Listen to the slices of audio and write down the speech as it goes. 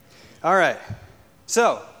All right.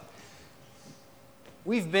 So,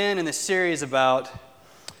 we've been in this series about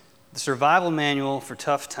the survival manual for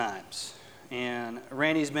tough times. And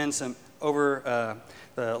Randy's been over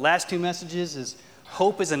the last two messages is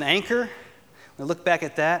hope is an anchor. We look back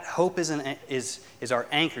at that. Hope is our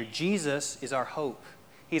anchor. Jesus is our hope.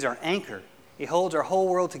 He's our anchor. He holds our whole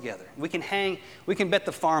world together. We can bet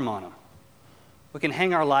the farm on him. We can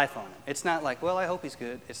hang our life on it. It's not like, well, I hope he's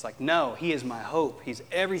good. It's like, no, he is my hope. He's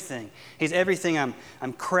everything. He's everything I'm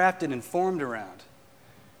crafted and formed around.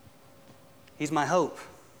 He's my hope.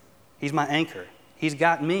 He's my anchor. He's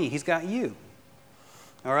got me. He's got you.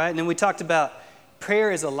 All right? And then we talked about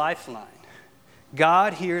prayer is a lifeline.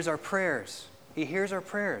 God hears our prayers. He hears our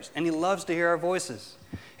prayers, and He loves to hear our voices.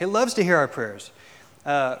 He loves to hear our prayers.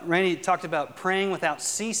 Randy talked about praying without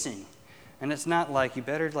ceasing. And it's not like you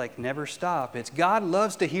better never stop. It's God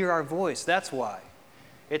loves to hear our voice. That's why.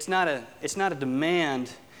 It's not a demand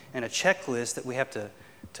and a checklist that we have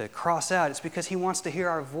to cross out. It's because He wants to hear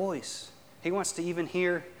our voice. He wants to even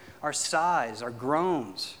hear our sighs, our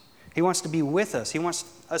groans. He wants to be with us. He wants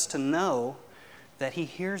us to know that He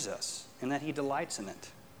hears us and that He delights in it.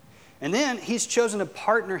 And then He's chosen to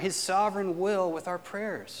partner His sovereign will with our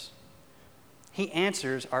prayers. He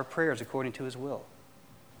answers our prayers according to His will.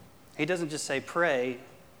 He doesn't just say pray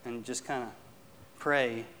and just kind of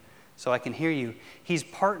pray so I can hear you. He's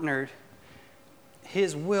partnered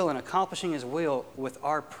His will and accomplishing His will with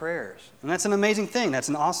our prayers. And that's an amazing thing. That's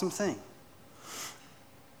an awesome thing.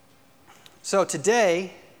 So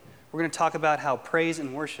today, we're going to talk about how praise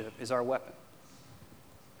and worship is our weapon.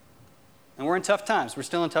 And we're in tough times. We're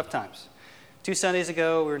still in tough times. 2 Sundays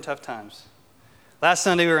ago, we were in tough times. Last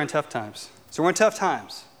Sunday, we were in tough times. So we're in tough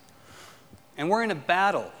times. And we're in a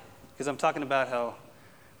battle. Because I'm talking about how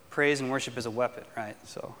praise and worship is a weapon, right?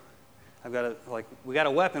 So we got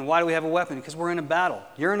a weapon. Why do we have a weapon? Because we're in a battle.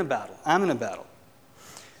 You're in a battle. I'm in a battle.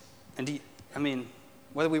 And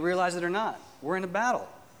whether we realize it or not, we're in a battle.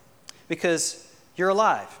 Because you're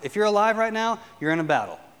alive. If you're alive right now, you're in a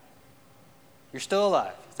battle. You're still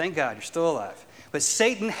alive. Thank God you're still alive. But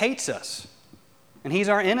Satan hates us. And he's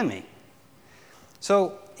our enemy.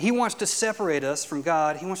 So he wants to separate us from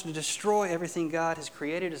God. He wants to destroy everything God has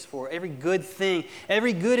created us for, every good thing,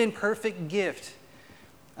 every good and perfect gift.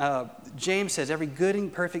 James says every good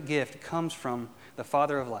and perfect gift comes from the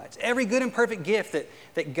Father of lights. Every good and perfect gift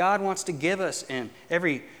that God wants to give us and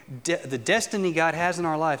the destiny God has in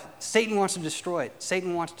our life, Satan wants to destroy it.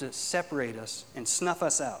 Satan wants to separate us and snuff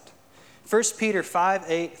us out. 1 Peter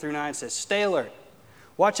 5:8-9 says, stay alert.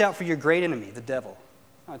 Watch out for your great enemy, the devil.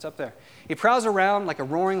 Oh, it's up there. He prowls around like a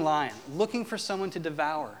roaring lion, looking for someone to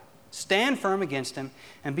devour. Stand firm against him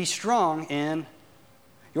and be strong in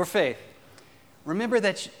your faith. Remember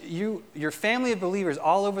that your family of believers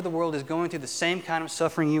all over the world is going through the same kind of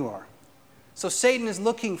suffering you are. So Satan is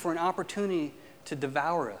looking for an opportunity to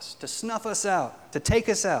devour us, to snuff us out, to take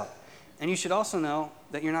us out. And you should also know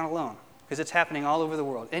that you're not alone, because it's happening all over the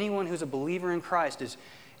world. Anyone who's a believer in Christ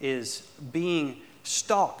is being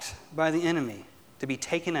stalked by the enemy to be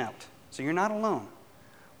taken out. So you're not alone.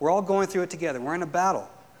 We're all going through it together. We're in a battle.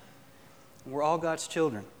 We're all God's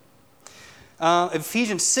children.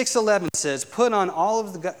 Ephesians 6:11 says, put on all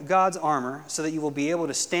of God's armor so that you will be able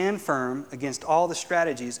to stand firm against all the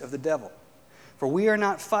strategies of the devil. For we are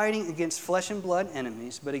not fighting against flesh and blood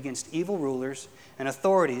enemies, but against evil rulers and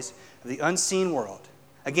authorities of the unseen world,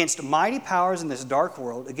 against mighty powers in this dark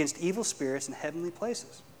world, against evil spirits in heavenly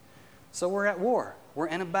places. So we're at war. We're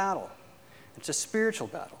in a battle. It's a spiritual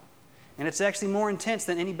battle. And it's actually more intense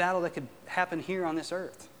than any battle that could happen here on this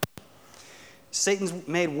earth. Satan's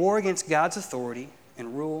made war against God's authority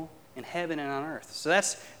and rule in heaven and on earth. So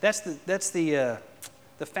that's the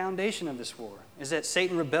foundation of this war, is that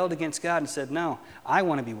Satan rebelled against God and said, no, I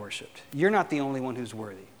want to be worshipped. You're not the only one who's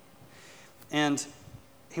worthy. And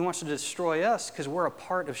he wants to destroy us because we're a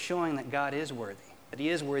part of showing that God is worthy, that He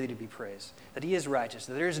is worthy to be praised, that He is righteous,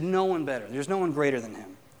 that there is no one better, there's no one greater than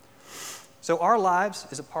Him. So our lives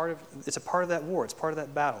is a part of that war. It's part of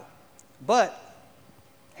that battle. But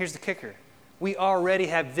here's the kicker. We already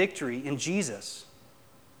have victory in Jesus.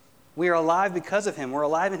 We are alive because of Him. We're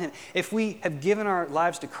alive in Him. If we have given our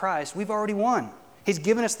lives to Christ, we've already won. He's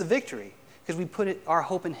given us the victory because we put our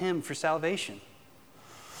hope in Him for salvation.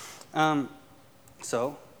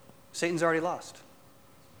 So Satan's already lost.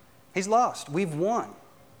 He's lost. We've won.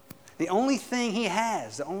 The only thing he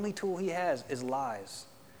has, the only tool he has is lies,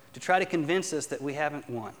 to try to convince us that we haven't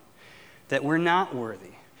won, that we're not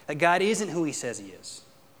worthy, that God isn't who He says He is,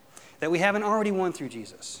 that we haven't already won through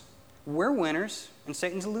Jesus. We're winners, and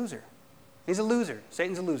Satan's a loser. He's a loser.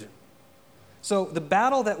 Satan's a loser. So the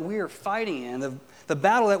battle that we are fighting in, the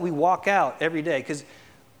battle that we walk out every day, because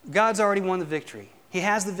God's already won the victory. He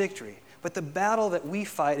has the victory. But the battle that we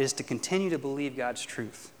fight is to continue to believe God's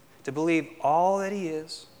truth, to believe all that He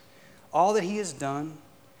is, all that He has done,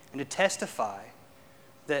 and to testify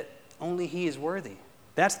that only He is worthy.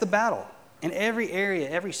 That's the battle. In every area,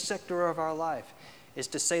 every sector of our life, is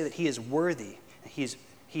to say that He is worthy. He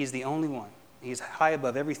is the only one. He is high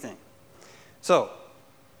above everything. So,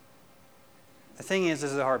 the thing is,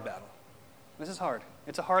 this is a hard battle. This is hard.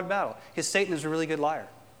 It's a hard battle because Satan is a really good liar.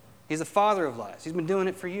 He's the father of lies. He's been doing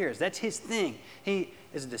it for years. That's his thing. He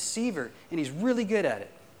is a deceiver, and he's really good at it.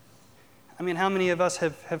 I mean, how many of us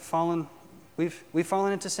have fallen? We've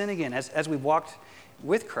fallen into sin again as we've walked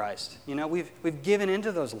with Christ. You know, we've given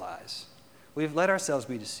into those lies. We've let ourselves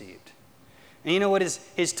be deceived. And you know what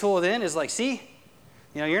his tool then is like, see,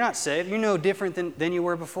 you know, you're not saved. You're no different than you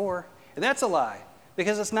were before. And that's a lie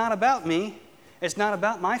because it's not about me. It's not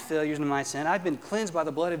about my failures and my sin. I've been cleansed by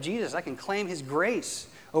the blood of Jesus. I can claim His grace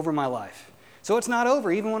over my life. So it's not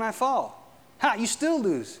over even when I fall. Ha, you still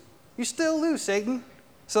lose. You still lose, Satan.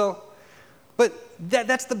 So, but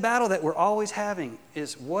that's the battle that we're always having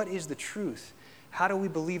is what is the truth? How do we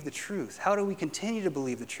believe the truth? How do we continue to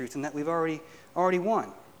believe the truth and that we've already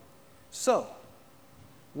won? So,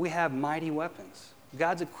 we have mighty weapons.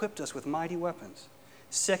 God's equipped us with mighty weapons.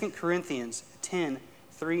 2 Corinthians 10,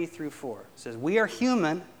 3 through 4 says, we are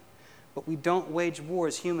human, but we don't wage war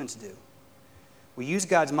as humans do. We use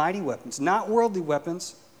God's mighty weapons, not worldly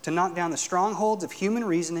weapons, to knock down the strongholds of human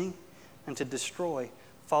reasoning and to destroy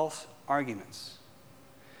false arguments.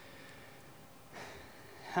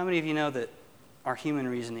 How many of you know that our human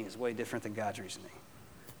reasoning is way different than God's reasoning?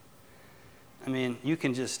 I mean, you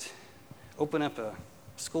can just open up a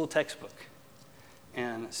school textbook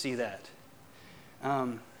and see that.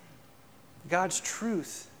 God's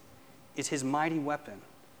truth is His mighty weapon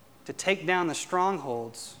to take down the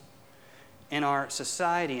strongholds in our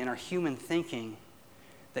society and our human thinking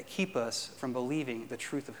that keep us from believing the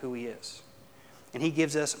truth of who He is. And He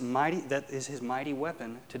gives us that is His mighty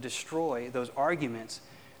weapon to destroy those arguments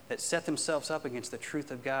that set themselves up against the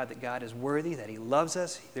truth of God, that God is worthy, that He loves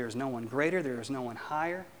us, there is no one greater, there is no one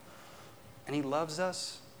higher, and He loves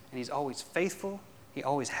us, and He's always faithful, He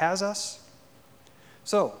always has us.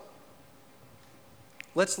 So,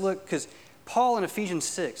 let's look, because Paul in Ephesians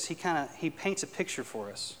 6, he paints a picture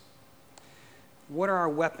for us. What are our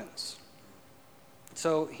weapons?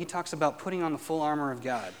 So he talks about putting on the full armor of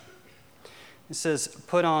God. It says,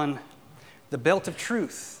 put on the belt of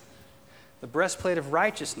truth, the breastplate of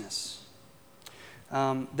righteousness,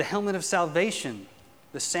 the helmet of salvation,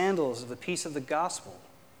 the sandals of the peace of the gospel.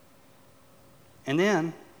 And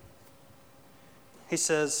then he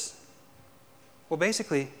says, well,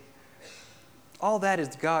 basically, all that is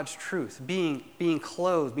God's truth, being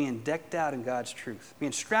clothed, being decked out in God's truth,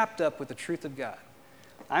 being strapped up with the truth of God.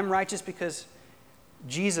 I'm righteous because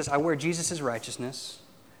I wear Jesus' righteousness.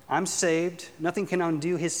 I'm saved. Nothing can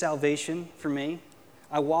undo His salvation for me.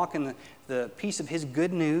 I walk in the peace of His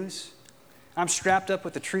good news. I'm strapped up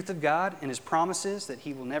with the truth of God and His promises that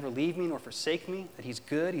He will never leave me nor forsake me, that He's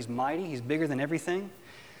good, He's mighty, He's bigger than everything.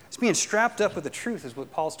 It's being strapped up with the truth is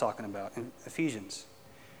what Paul's talking about in Ephesians.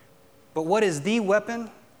 But what is the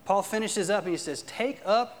weapon? Paul finishes up and he says, take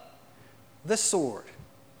up the sword.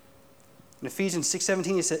 In Ephesians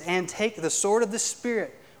 6:17 he says, and take the sword of the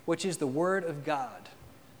Spirit, which is the word of God.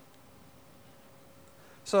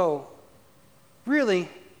 So, really,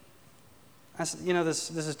 you know, this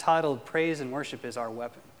is titled Praise and Worship is Our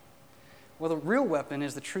Weapon. Well, the real weapon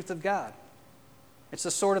is the truth of God. It's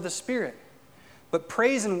the sword of the Spirit. But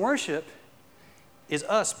praise and worship is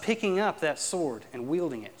us picking up that sword and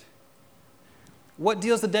wielding it. What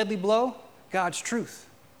deals the deadly blow? God's truth.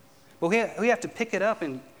 But we have to pick it up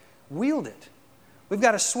and wield it. We've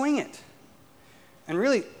got to swing it. And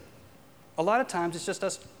really, a lot of times it's just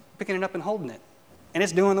us picking it up and holding it. And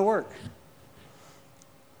it's doing the work.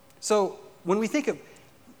 So when we think of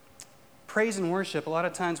praise and worship, a lot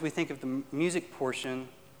of times we think of the music portion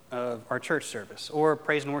of our church service or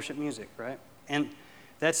praise and worship music, right? And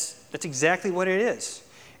that's exactly what it is.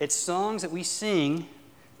 It's songs that we sing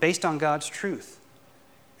based on God's truth.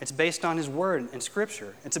 It's based on His Word and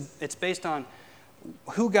Scripture. It's based on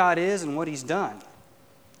who God is and what He's done.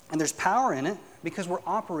 And there's power in it because we're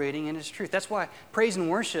operating in His truth. That's why praise and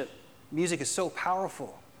worship music is so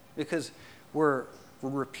powerful, because we're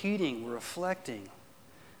repeating, we're reflecting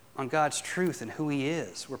on God's truth and who He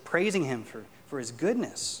is. We're praising Him for His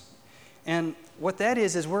goodness. And what that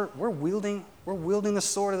is we're wielding the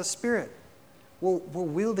sword of the Spirit. we're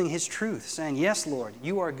wielding his truth, saying, yes, Lord,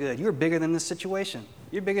 you are good. You're bigger than this situation.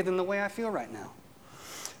 You're bigger than the way I feel right now.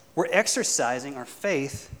 We're exercising our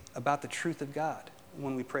faith about the truth of God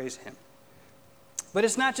when we praise him. But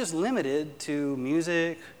it's not just limited to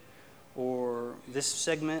music or this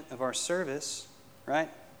segment of our service, right?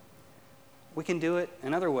 We can do it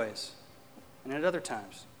in other ways and at other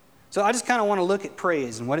times. So I just kind of want to look at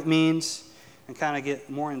praise and what it means and kind of get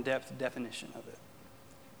more in-depth definition of it.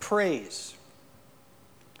 Praise.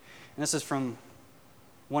 And this is from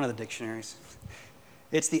one of the dictionaries.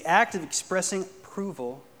 It's the act of expressing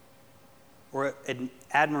approval or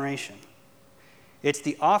admiration. It's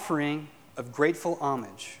the offering of grateful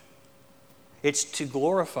homage. It's to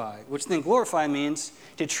glorify, which then glorify means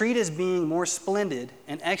to treat as being more splendid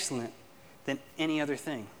and excellent than any other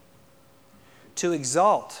thing. To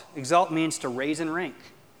exalt. Exalt means to raise in rank.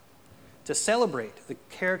 To celebrate the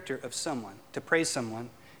character of someone. To praise someone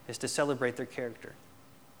is to celebrate their character.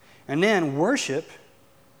 And then worship.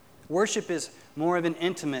 Worship is more of an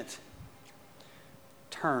intimate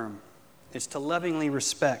term. It's to lovingly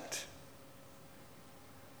respect.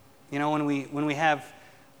 You know, when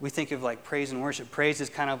we think of like praise and worship. Praise is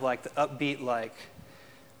kind of like the upbeat, like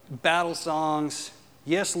battle songs.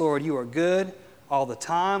 Yes, Lord, you are good all the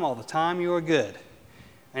time you are good.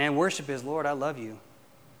 And worship is, Lord, I love you.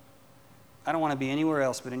 I don't want to be anywhere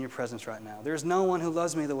else but in your presence right now. There's no one who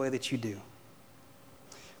loves me the way that you do.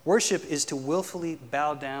 Worship is to willfully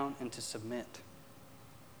bow down and to submit.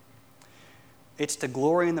 It's to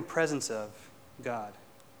glory in the presence of God.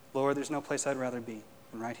 Lord, there's no place I'd rather be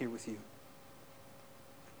than right here with you.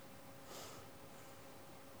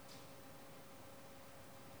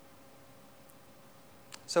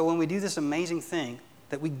 So when we do this amazing thing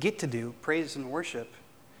that we get to do, praise and worship,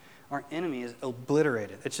 our enemy is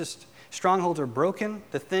obliterated. It's just, strongholds are broken.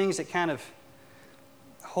 The things that kind of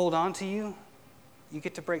hold on to you, you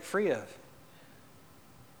get to break free of.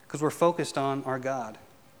 Because we're focused on our God.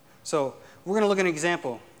 So we're going to look at an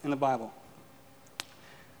example in the Bible.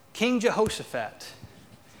 King Jehoshaphat.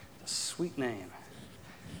 A sweet name.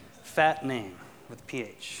 Fat name with a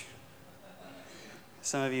PH.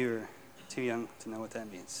 Some of you are too young to know what that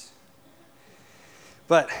means.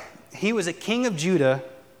 But he was a king of Judah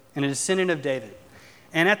and a descendant of David.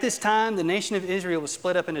 And at this time, the nation of Israel was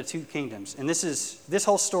split up into two kingdoms. And this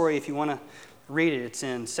whole story, if you want to read it, it's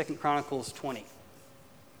in 2 Chronicles 20.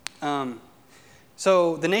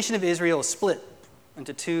 So the nation of Israel is split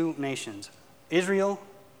into two nations, Israel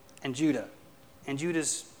and Judah. And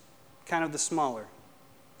Judah's kind of the smaller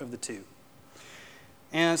of the two.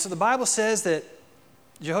 And so the Bible says that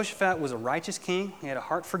Jehoshaphat was a righteous king. He had a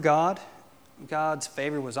heart for God. God's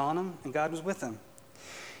favor was on him, and God was with him.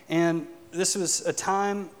 And this was a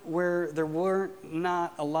time where there were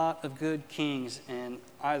not a lot of good kings in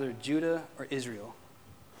either Judah or Israel.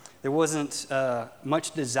 There wasn't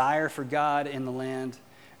much desire for God in the land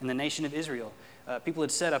and the nation of Israel. People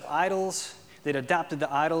had set up idols. They'd adopted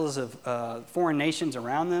the idols of foreign nations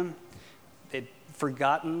around them. They'd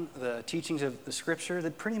forgotten the teachings of the Scripture.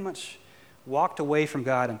 They'd pretty much walked away from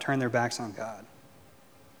God and turned their backs on God.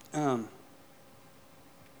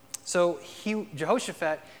 So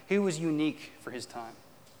Jehoshaphat, he was unique for his time.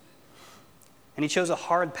 And he chose a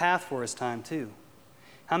hard path for his time too.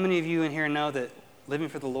 How many of you in here know that living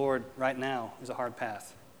for the Lord right now is a hard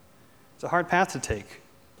path? It's a hard path to take.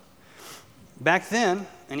 Back then,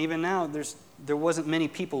 and even now, there wasn't many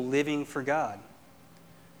people living for God.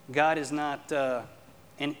 God is not,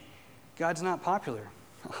 and God's not popular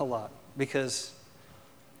a lot because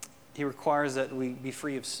he requires that we be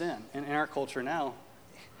free of sin. And in our culture now,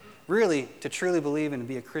 really, to truly believe and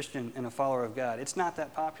be a Christian and a follower of God, it's not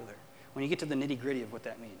that popular when you get to the nitty-gritty of what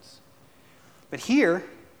that means. But here,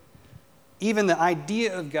 even the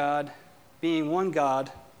idea of God being one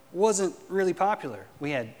God wasn't really popular.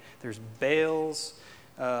 There's Baals,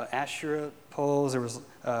 Asherah poles.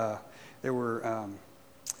 There were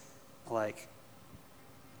like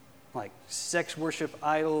sex worship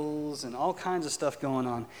idols and all kinds of stuff going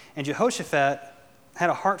on. And Jehoshaphat had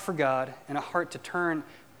a heart for God and a heart to turn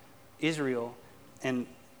Israel and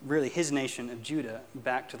really his nation of Judah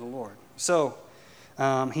back to the Lord. So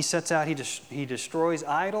he sets out, he destroys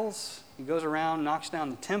idols. He goes around, knocks down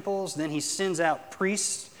the temples. Then he sends out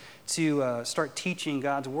priests to start teaching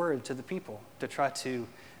God's word to the people to try to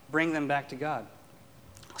bring them back to God.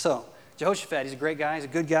 So Jehoshaphat, he's a great guy. He's a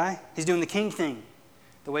good guy. He's doing the king thing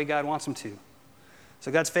the way God wants him to.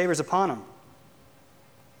 So God's favor is upon him.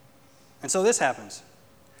 And so this happens.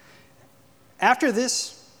 After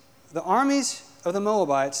this, the armies of the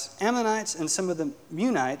Moabites, Ammonites, and some of the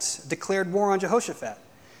Meunites declared war on Jehoshaphat.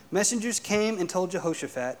 Messengers came and told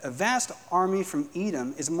Jehoshaphat, "A vast army from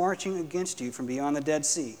Edom is marching against you from beyond the Dead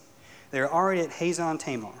Sea. They are already at Hazon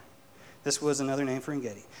Tamar." This was another name for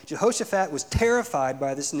En-Gedi. Jehoshaphat was terrified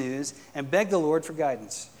by this news and begged the Lord for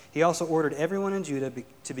guidance. He also ordered everyone in Judah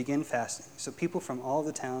to begin fasting. So people from all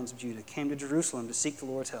the towns of Judah came to Jerusalem to seek the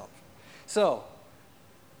Lord's help. So,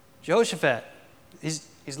 Jehoshaphat, he's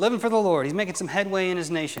living for the Lord. He's making some headway in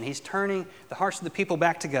his nation. He's turning the hearts of the people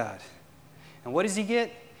back to God. And what does he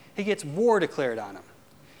get? He gets war declared on him.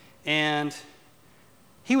 And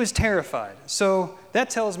he was terrified. So that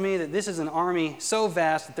tells me that this is an army so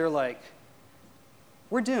vast that they're like,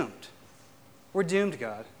 we're doomed. We're doomed,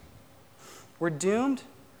 God. We're doomed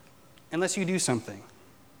unless you do something.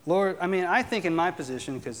 Lord, I think in my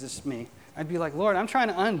position, because this is me, I'd be like, Lord, I'm trying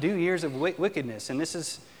to undo years of wickedness, and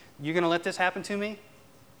you're going to let this happen to me?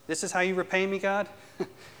 This is how you repay me, God?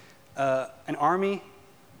 An army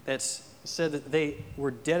that's said that they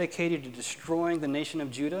were dedicated to destroying the nation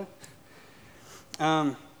of Judah.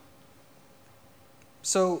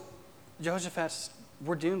 So Jehoshaphat's,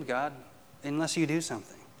 we're doomed, God, unless you do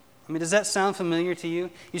something. Does that sound familiar to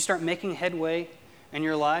you? You start making headway in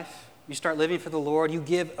your life. You start living for the Lord. You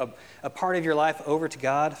give a part of your life over to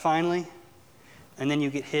God finally, and then you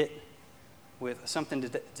get hit with something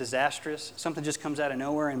disastrous. Something just comes out of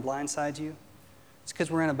nowhere and blindsides you. It's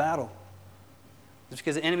because we're in a battle. It's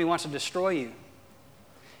because the enemy wants to destroy you.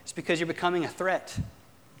 It's because you're becoming a threat.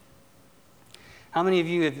 How many of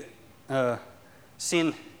you have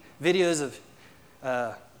seen videos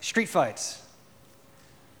of street fights?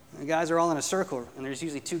 The guys are all in a circle, and there's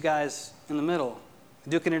usually two guys in the middle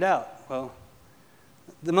duking it out. Well,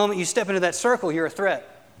 the moment you step into that circle, you're a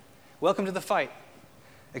threat. Welcome to the fight.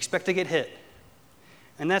 Expect to get hit.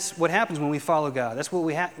 And that's what happens when we follow God. That's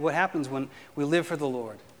what happens when we live for the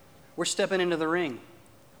Lord. We're stepping into the ring.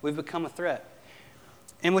 We've become a threat.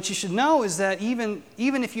 And what you should know is that even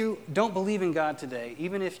if you don't believe in God today,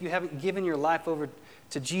 even if you haven't given your life over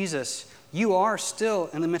to Jesus, you are still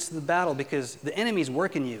in the midst of the battle because the enemy's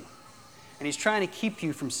working you. And he's trying to keep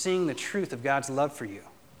you from seeing the truth of God's love for you.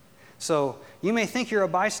 So you may think you're a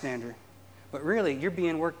bystander, but really you're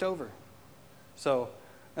being worked over. So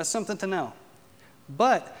that's something to know.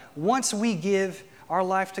 But once we give our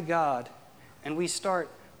life to God and we start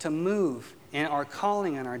to move in our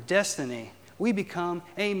calling and our destiny, we become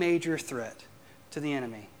a major threat to the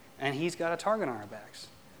enemy. And he's got a target on our backs.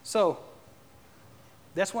 So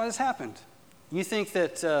that's why this happened. You think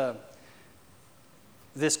that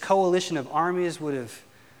this coalition of armies would have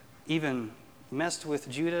even messed with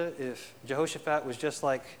Judah if Jehoshaphat was just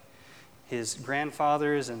like his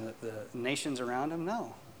grandfathers and the nations around him?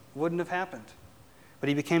 No, wouldn't have happened. But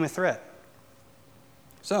he became a threat.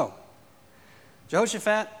 So,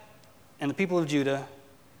 Jehoshaphat and the people of Judah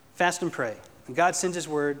fast and pray. And God sends his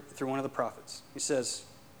word through one of the prophets. He says,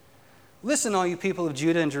 "Listen, all you people of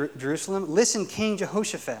Judah and Jerusalem. Listen, King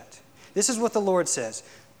Jehoshaphat. This is what the Lord says.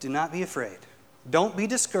 Do not be afraid. Don't be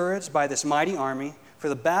discouraged by this mighty army, for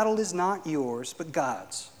the battle is not yours, but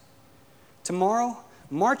God's. Tomorrow,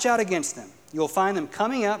 march out against them. You will find them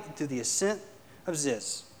coming up through the ascent of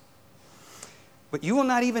Ziz. But you will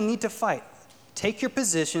not even need to fight. Take your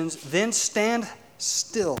positions, then stand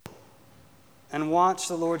still and watch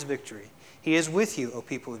the Lord's victory. He is with you, O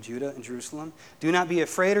people of Judah and Jerusalem. Do not be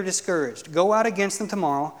afraid or discouraged. Go out against them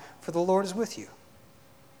tomorrow, for the Lord is with you."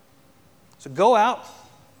 So go out,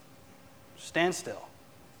 stand still.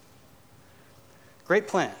 Great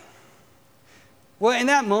plan. Well, in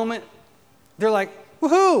that moment, they're like,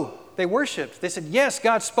 woohoo! They worshiped. They said, yes,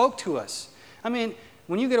 God spoke to us.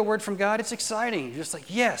 When you get a word from God, it's exciting. You're just like,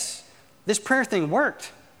 yes, this prayer thing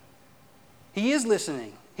worked. He is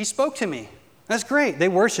listening. He spoke to me. That's great. They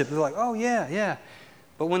worship. They're like, oh, yeah.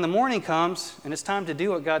 But when the morning comes and it's time to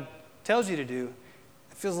do what God tells you to do,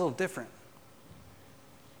 it feels a little different.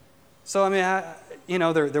 So,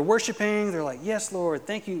 they're worshiping. They're like, yes, Lord,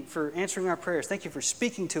 thank you for answering our prayers. Thank you for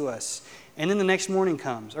speaking to us. And then the next morning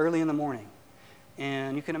comes, early in the morning.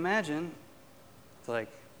 And you can imagine, like,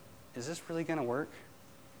 is this really going to work?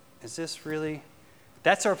 Is this really?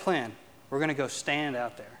 That's our plan. We're going to go stand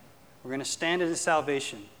out there. We're going to stand in His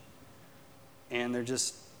salvation. And they're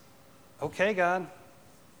just, okay, God.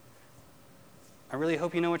 I really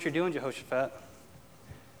hope you know what you're doing, Jehoshaphat.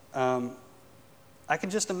 I can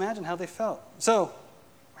just imagine how they felt. So,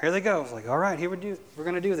 here they go. It's like, all right, we're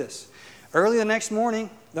going to do this. Early the next morning,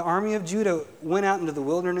 the army of Judah went out into the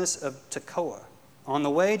wilderness of Tekoa. On the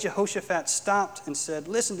way, Jehoshaphat stopped and said,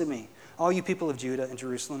 "Listen to me, all you people of Judah and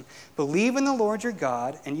Jerusalem. Believe in the Lord your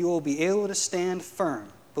God, and you will be able to stand firm.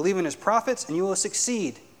 Believe in His prophets, and you will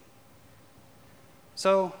succeed."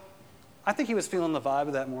 So, I think he was feeling the vibe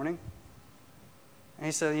of that morning. And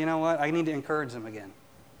he said, you know what? I need to encourage them again.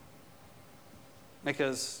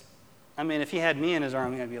 Because, I mean, if he had me in his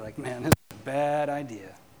army, I'd be like, man, this is a bad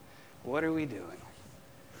idea. What are we doing?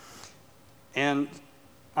 And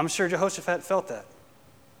I'm sure Jehoshaphat felt that.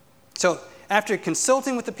 So after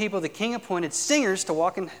consulting with the people, the king appointed singers to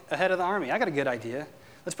walk ahead of the army. I got a good idea.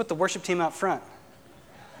 Let's put the worship team out front.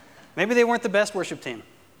 Maybe they weren't the best worship team,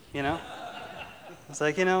 you know? It's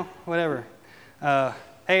like, whatever.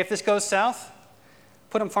 Hey, if this goes south,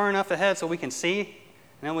 put them far enough ahead so we can see,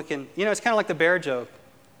 and then we can, it's kind of like the bear joke.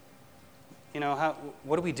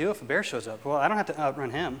 What do we do if a bear shows up? Well, I don't have to outrun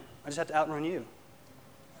him. I just have to outrun you.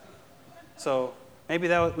 So maybe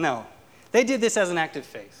no. They did this as an act of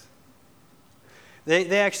faith.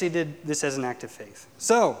 They actually did this as an act of faith.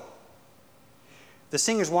 So the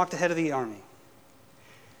singers walked ahead of the army.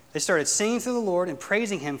 They started singing to the Lord and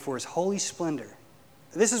praising him for his holy splendor.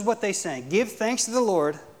 This is what they sang. Give thanks to the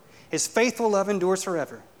Lord. His faithful love endures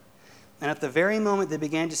forever. And at the very moment they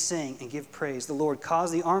began to sing and give praise, the Lord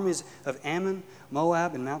caused the armies of Ammon,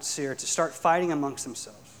 Moab, and Mount Seir to start fighting amongst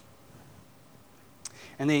themselves.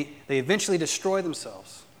 And they eventually destroy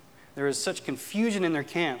themselves. There is such confusion in their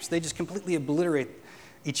camps. They just completely obliterate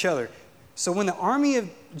each other. So when the army of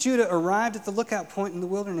Judah arrived at the lookout point in the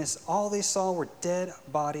wilderness, all they saw were dead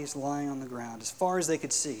bodies lying on the ground, as far as they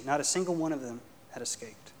could see. Not a single one of them had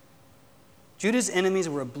escaped. Judah's enemies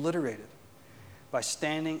were obliterated by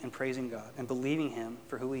standing and praising God and believing him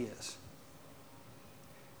for who he is.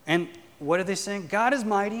 And what are they saying? God is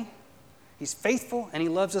mighty, he's faithful, and he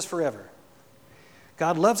loves us forever.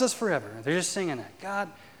 God loves us forever. They're just singing that. God,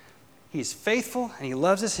 he's faithful, and he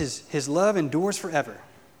loves us. His love endures forever.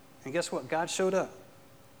 And guess what? God showed up.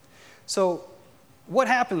 So what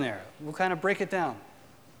happened there? We'll kind of break it down.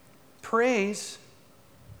 Praise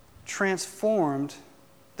transformed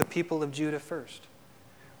the people of Judah first.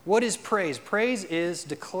 What is praise? Praise is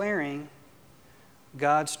declaring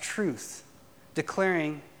God's truth,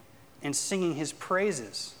 declaring and singing his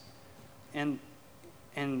praises, and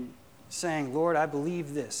saying, Lord, I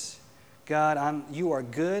believe this. God, you are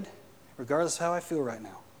good, regardless of how I feel right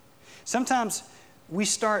now. Sometimes we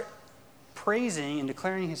start praising and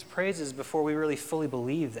declaring his praises before we really fully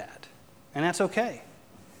believe that. And that's okay.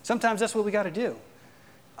 Sometimes that's what we got to do.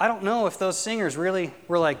 I don't know if those singers really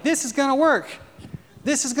were like, this is going to work.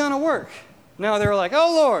 This is going to work. No, they were like,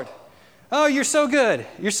 oh, Lord. Oh, you're so good.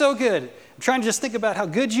 You're so good. I'm trying to just think about how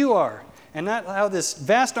good you are and not how this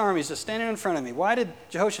vast army is just standing in front of me. Why did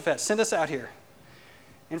Jehoshaphat send us out here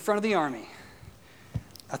in front of the army?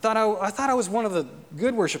 I thought I was one of the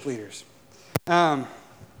good worship leaders.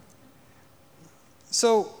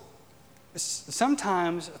 So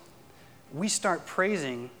sometimes we start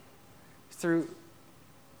praising through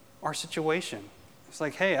our situation. It's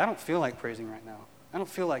like, hey, I don't feel like praising right now. I don't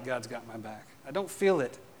feel like God's got my back. I don't feel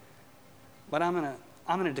it. But I'm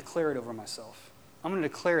gonna declare it over myself. I'm gonna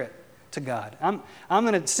declare it to God. I'm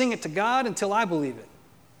gonna sing it to God until I believe it.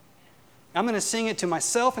 I'm gonna sing it to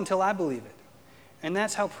myself until I believe it. And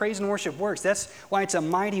that's how praise and worship works. That's why it's a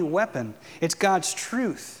mighty weapon. It's God's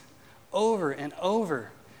truth over and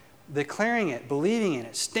over, declaring it, believing in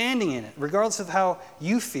it, standing in it, regardless of how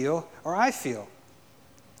you feel or I feel.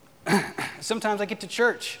 Sometimes I get to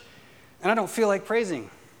church and I don't feel like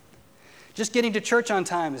praising. Just getting to church on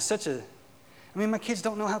time is my kids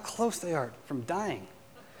don't know how close they are from dying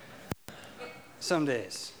some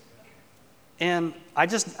days. And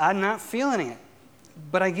I'm not feeling it.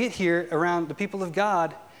 But I get here around the people of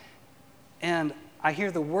God and I hear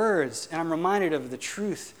the words and I'm reminded of the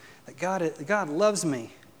truth that God loves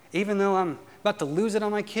me. Even though I'm about to lose it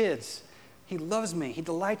on my kids, he loves me. He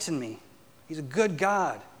delights in me. He's a good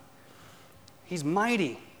God. He's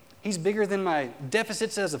mighty. He's bigger than my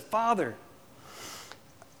deficits as a father.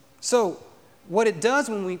 So what it does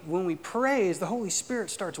when we praise, the Holy Spirit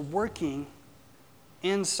starts working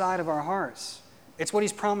inside of our hearts. It's what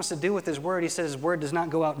he's promised to do with his word. He says his word does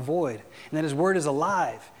not go out void, and that his word is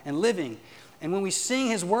alive and living. And when we sing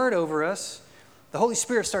his word over us, the Holy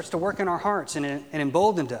Spirit starts to work in our hearts and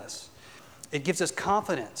emboldens us. It gives us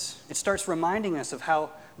confidence. It starts reminding us of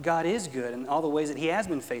how God is good and all the ways that he has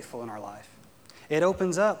been faithful in our life. It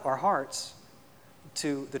opens up our hearts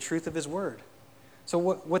to the truth of his word. So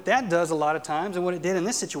what that does a lot of times, and what it did in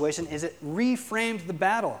this situation, is it reframed the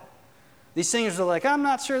battle. These singers are like, I'm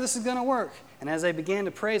not sure this is going to work. And as they began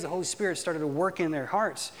to praise, the Holy Spirit started to work in their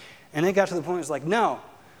hearts. And they got to the point where it's like, no,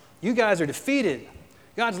 you guys are defeated.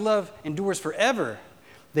 God's love endures forever.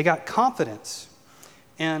 They got confidence.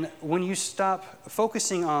 And when you stop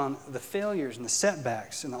focusing on the failures and the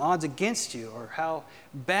setbacks and the odds against you, or how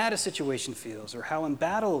bad a situation feels, or how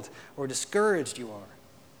embattled or discouraged you are,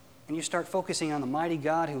 and you start focusing on the mighty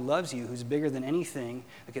God who loves you, who's bigger than anything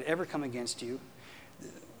that could ever come against you,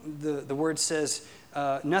 the word says,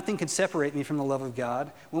 nothing can separate me from the love of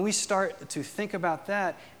God. When we start to think about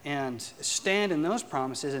that and stand in those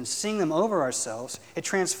promises and sing them over ourselves, it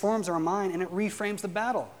transforms our mind and it reframes the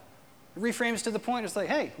battle. It reframes to the point it's like,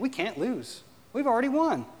 hey, we can't lose. We've already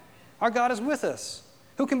won. Our God is with us.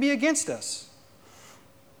 Who can be against us?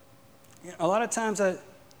 A lot of times I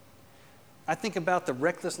think about the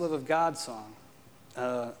Reckless Love of God song.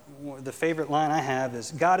 The favorite line I have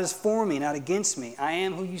is, God is for me, not against me. I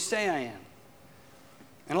am who you say I am.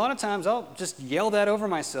 And a lot of times I'll just yell that over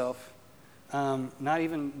myself, not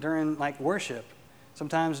even during worship.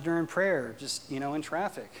 Sometimes during prayer, just, in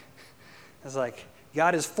traffic. It's like,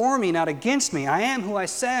 God is for me, not against me. I am who I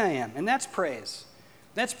say I am. And that's praise.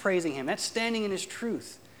 That's praising Him. That's standing in His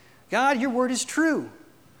truth. God, your word is true.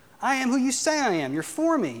 I am who you say I am. You're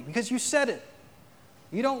for me because you said it.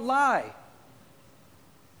 You don't lie.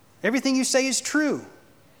 Everything you say is true.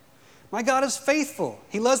 My God is faithful.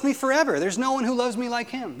 He loves me forever. There's no one who loves me like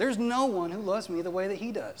Him. There's no one who loves me the way that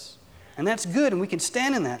He does. And that's good, and we can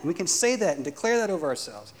stand in that, and we can say that and declare that over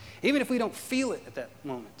ourselves, even if we don't feel it at that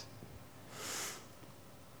moment.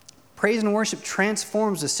 Praise and worship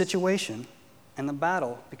transforms the situation and the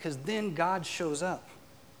battle because then God shows up.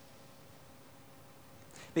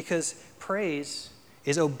 Because praise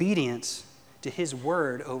is obedience to His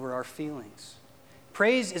word over our feelings.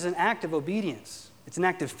 Praise is an act of obedience. It's an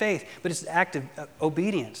act of faith, but it's an act of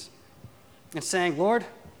obedience. It's saying, Lord,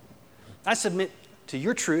 I submit to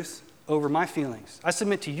your truth over my feelings. I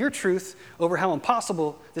submit to your truth over how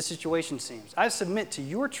impossible this situation seems. I submit to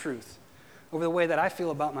your truth over the way that I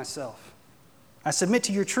feel about myself. I submit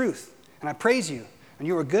to your truth, and I praise you, and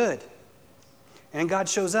you are good. And God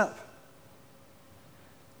shows up.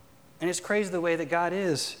 And it's crazy the way that God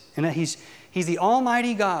is, and that He's the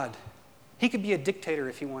almighty God. He could be a dictator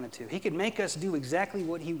if He wanted to. He could make us do exactly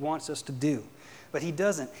what He wants us to do, but He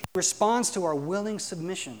doesn't. He responds to our willing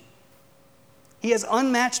submission. He has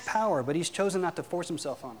unmatched power, but He's chosen not to force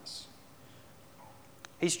Himself on us.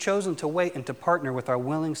 He's chosen to wait and to partner with our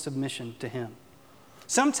willing submission to Him.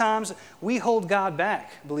 Sometimes we hold God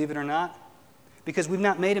back, believe it or not, because we've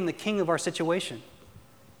not made Him the king of our situation.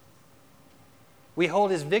 We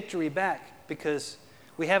hold His victory back because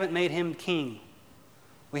we haven't made Him king.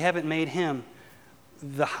 We haven't made Him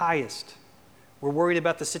the highest. We're worried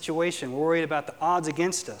about the situation. We're worried about the odds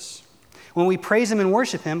against us. When we praise Him and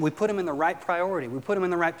worship Him, we put Him in the right priority. We put Him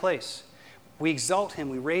in the right place. We exalt Him.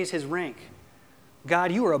 We raise His rank.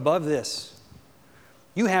 God, you are above this.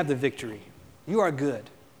 You have the victory. You are good.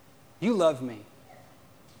 You love me.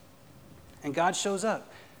 And God shows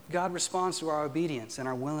up. God responds to our obedience and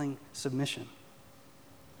our willing submission.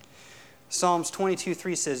 Psalms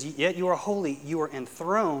 22:3 says, yet you are holy, you are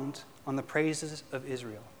enthroned on the praises of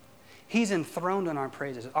Israel. He's enthroned on our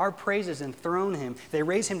praises. Our praises enthrone Him. They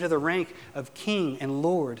raise Him to the rank of King and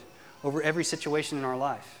Lord over every situation in our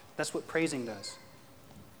life. That's what praising does.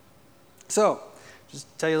 So,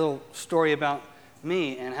 just tell you a little story about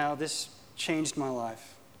me and how this changed my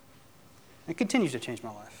life. It continues to change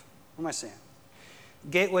my life. What am I saying?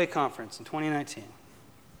 Gateway Conference in 2019.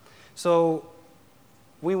 So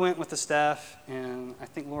we went with the staff, and I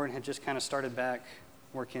think Lauren had just kind of started back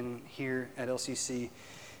working here at LCC.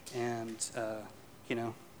 And,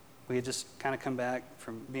 we had just kind of come back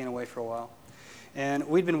from being away for a while. And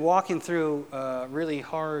we'd been walking through really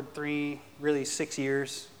hard 6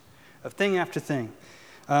 years of thing after thing.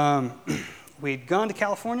 We'd gone to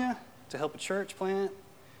California to help a church plant.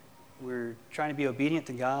 We were trying to be obedient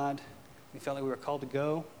to God. We felt like we were called to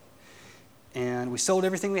go. And we sold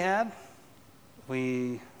everything we had.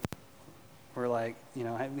 We were like,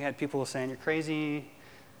 we had people saying, you're crazy.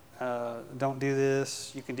 Don't do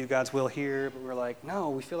this. You can do God's will here. But we're like, no,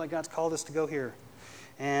 we feel like God's called us to go here.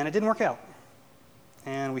 And it didn't work out.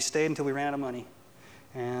 And we stayed until we ran out of money.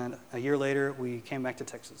 And a year later, we came back to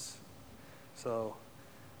Texas. So,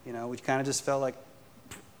 we kind of just felt like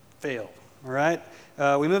failed. All right?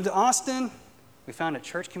 We moved to Austin. We found a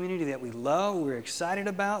church community that we love, we were excited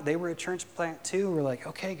about. They were a church plant too. We're like,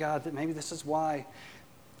 okay, God, maybe this is why,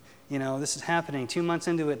 this is happening. 2 months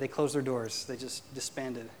into it, they closed their doors. They just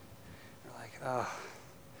disbanded. We're like, oh,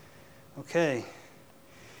 okay.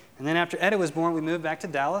 And then after Etta was born, we moved back to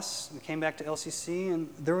Dallas. We came back to LCC, and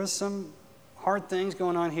there was some hard things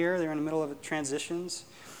going on here. They're in the middle of transitions.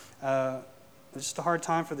 It was just a hard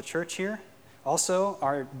time for the church here. Also,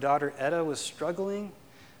 our daughter Etta was struggling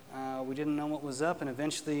We didn't know what was up, and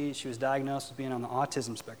eventually she was diagnosed with being on the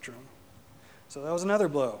autism spectrum. So that was another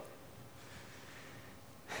blow.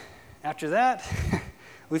 After that,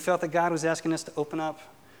 we felt that God was asking us to open up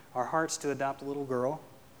our hearts to adopt a little girl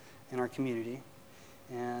in our community.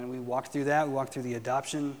 And we walked through that. We walked through the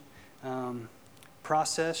adoption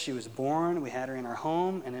process. She was born. We had her in our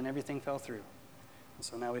home, and then everything fell through. And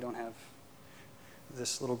so now we don't have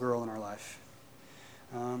this little girl in our life.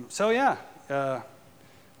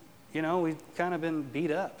 We've kind of been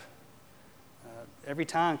beat up. Every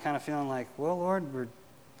time kind of feeling like, well, Lord, we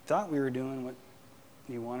thought we were doing what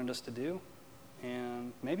you wanted us to do,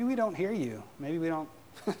 and maybe we don't hear you. Maybe we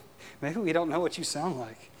don't know what you sound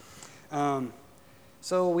like.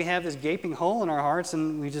 So we have this gaping hole in our hearts,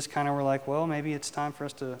 and we just kind of were like, well, maybe it's time for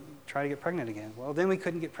us to try to get pregnant again. Well, then we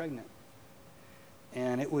couldn't get pregnant.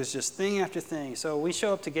 And it was just thing after thing. So we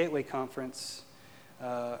show up to Gateway Conference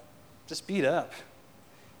just beat up.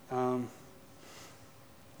 And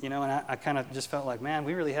I kind of just felt like, man,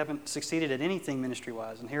 we really haven't succeeded at anything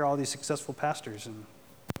ministry-wise. And here are all these successful pastors, and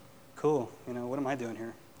cool, what am I doing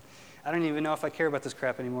here? I don't even know if I care about this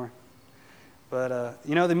crap anymore. But,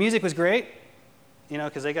 the music was great,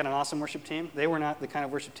 because they got an awesome worship team. They were not the kind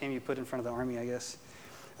of worship team you put in front of the army, I guess.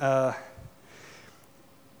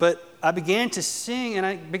 But I began to sing, and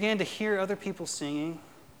I began to hear other people singing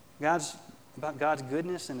about God's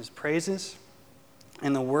goodness and His praises.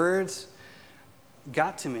 And the words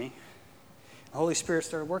got to me. The Holy Spirit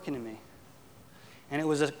started working in me. And it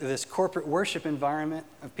was this corporate worship environment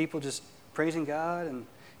of people just praising God. And,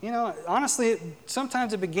 honestly,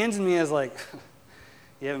 sometimes it begins in me as like,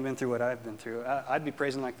 you haven't been through what I've been through. I'd be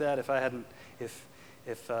praising like that if I hadn't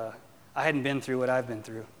been through what I've been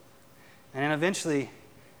through. And then eventually,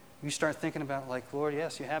 you start thinking about like, Lord,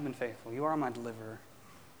 yes, you have been faithful. You are my deliverer.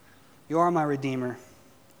 You are my redeemer.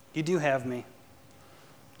 You do have me.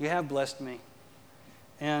 You have blessed me.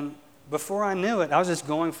 And before I knew it, I was just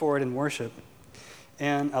going for it in worship.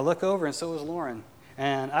 And I look over, and so was Lauren.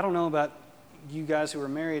 And I don't know about you guys who are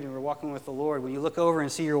married and were walking with the Lord. When you look over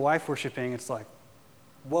and see your wife worshiping, it's like,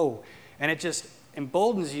 whoa. And it just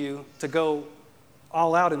emboldens you to go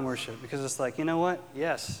all out in worship, because it's like, you know what?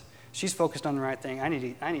 Yes, she's focused on the right thing. I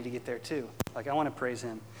need to get there too. Like, I want to praise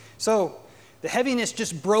Him. So the heaviness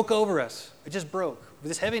just broke over us. It just broke.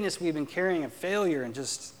 This heaviness we've been carrying of failure and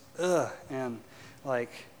just, and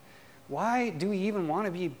like, why do we even want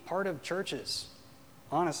to be part of churches?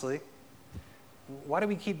 Honestly, why do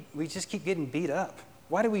we just keep getting beat up?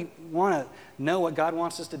 Why do we want to know what God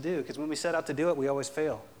wants us to do? Because when we set out to do it, we always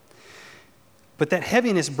fail. But that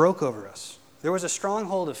heaviness broke over us. There was a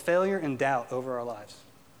stronghold of failure and doubt over our lives.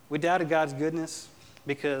 We doubted God's goodness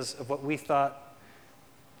because of what we thought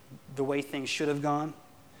the way things should have gone.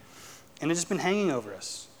 And it's just been hanging over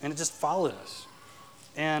us. And it just followed us.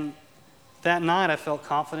 And that night I felt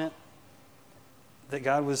confident that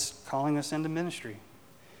God was calling us into ministry.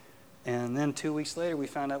 And then 2 weeks later we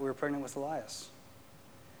found out we were pregnant with Elias.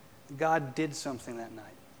 God did something that night.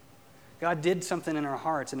 God did something in our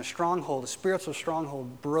hearts, and a stronghold, a spiritual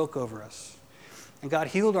stronghold, broke over us. And God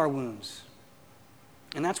healed our wounds.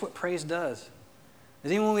 And that's what praise does.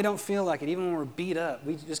 Is even when we don't feel like it, even when we're beat up,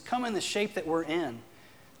 we just come in the shape that we're in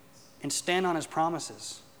and stand on His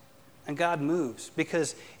promises. And God moves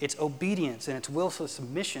because it's obedience and it's willful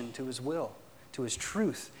submission to His will, to His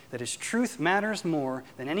truth, that His truth matters more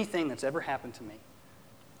than anything that's ever happened to me.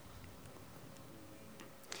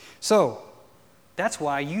 So, that's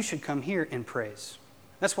why you should come here and praise.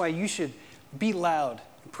 That's why you should be loud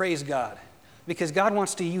and praise God. Because God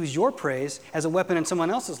wants to use your praise as a weapon in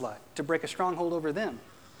someone else's life to break a stronghold over them.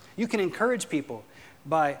 You can encourage people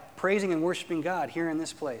by praising and worshiping God here in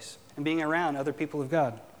this place and being around other people of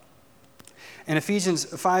God. In Ephesians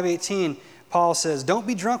 5:18, Paul says, "Don't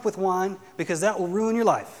be drunk with wine because that will ruin your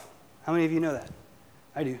life." How many of you know that?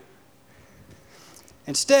 I do.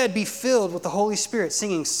 "Instead, be filled with the Holy Spirit,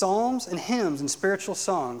 singing psalms and hymns and spiritual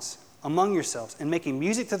songs among yourselves and making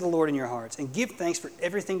music to the Lord in your hearts, and give thanks for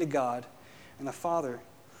everything to God and the Father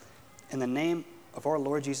in the name of our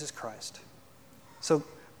Lord Jesus Christ." So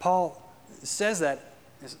Paul says that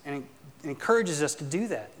and encourages us to do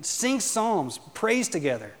that. Sing psalms, praise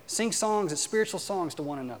together. Sing songs and spiritual songs to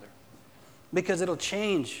one another. Because it'll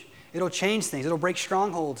change things. It'll break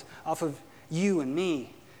strongholds off of you and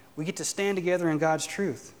me. We get to stand together in God's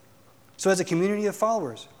truth. So as a community of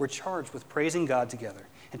followers, we're charged with praising God together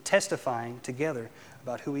and testifying together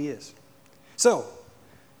about who He is. So,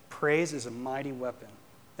 praise is a mighty weapon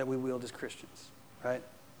that we wield as Christians, right?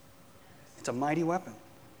 It's a mighty weapon.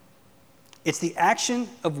 It's the action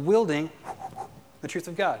of wielding the truth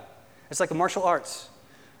of God. It's like a martial arts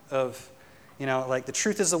of, like the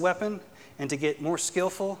truth is a weapon, and to get more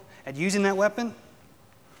skillful at using that weapon,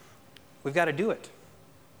 we've got to do it.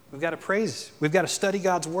 We've got to praise. We've got to study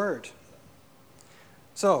God's word.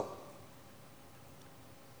 So,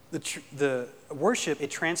 the worship,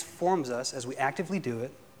 it transforms us as we actively do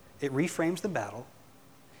it. It reframes the battle,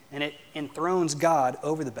 and it enthrones God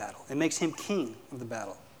over the battle. It makes him king of the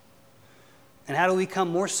battle. And how do we become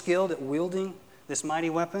more skilled at wielding this mighty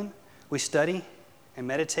weapon? We study and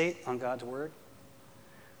meditate on God's word.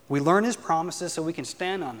 We learn his promises so we can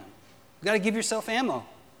stand on them. You've got to give yourself ammo.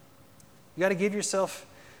 You've got to give yourself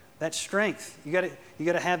that strength. You got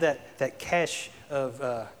to have that cache of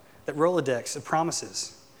that Rolodex of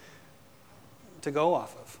promises to go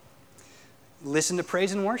off of. Listen to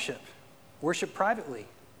praise and worship. Worship privately.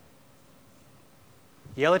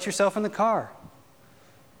 Yell at yourself in the car.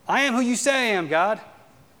 I am who you say I am, God.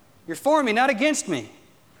 You're for me, not against me.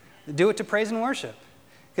 Do it to praise and worship.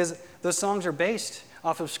 Because those songs are based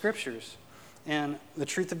off of scriptures and the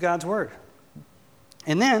truth of God's word.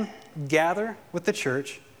 And then gather with the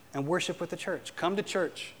church and worship with the church. Come to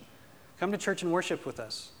church. Come to church and worship with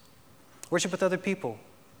us. Worship with other people.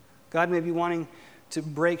 God may be wanting to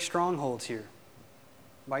break strongholds here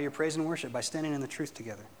by your praise and worship, by standing in the truth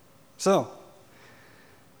together. So,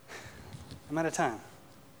 I'm out of time.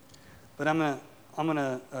 But I'm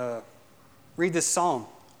gonna read this psalm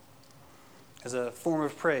as a form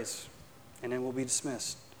of praise, and then we'll be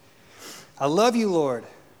dismissed. I love you, Lord.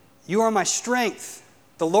 You are my strength.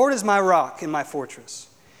 The Lord is my rock and my fortress.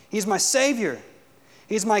 He's my Savior.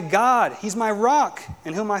 He's my God. He's my rock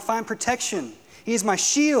in whom I find protection. He is my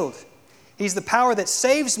shield. He's the power that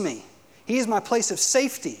saves me. He is my place of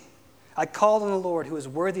safety. I called on the Lord who is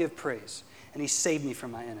worthy of praise, and he saved me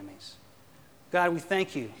from my enemies. God, we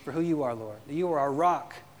thank you for who you are, Lord. You are our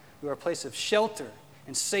rock. You are a place of shelter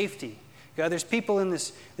and safety. God, there's people in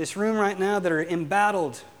this room right now that are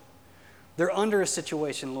embattled. They're under a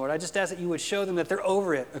situation, Lord. I just ask that you would show them that they're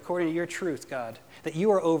over it according to your truth, God. That you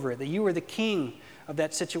are over it, that you are the king of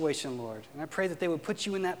that situation, Lord. And I pray that they would put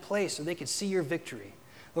you in that place so they could see your victory.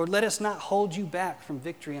 Lord, let us not hold you back from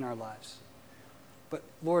victory in our lives. But,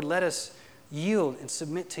 Lord, let us yield and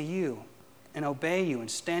submit to you and obey you and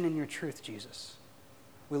stand in your truth, Jesus.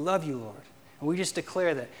 We love you, Lord. And we just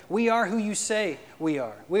declare that we are who you say we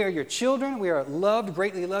are. We are your children. We are loved,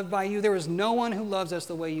 greatly loved by you. There is no one who loves us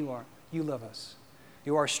the way you are. You love us.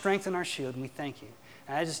 You are our strength and our shield, and we thank you.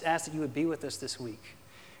 And I just ask that you would be with us this week,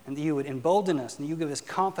 and that you would embolden us, and you give us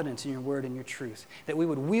confidence in your word and your truth, that we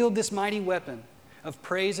would wield this mighty weapon of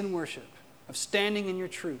praise and worship, of standing in your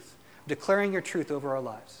truth, of declaring your truth over our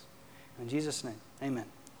lives. In Jesus' name, amen.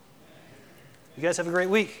 You guys have a great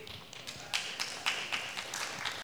week.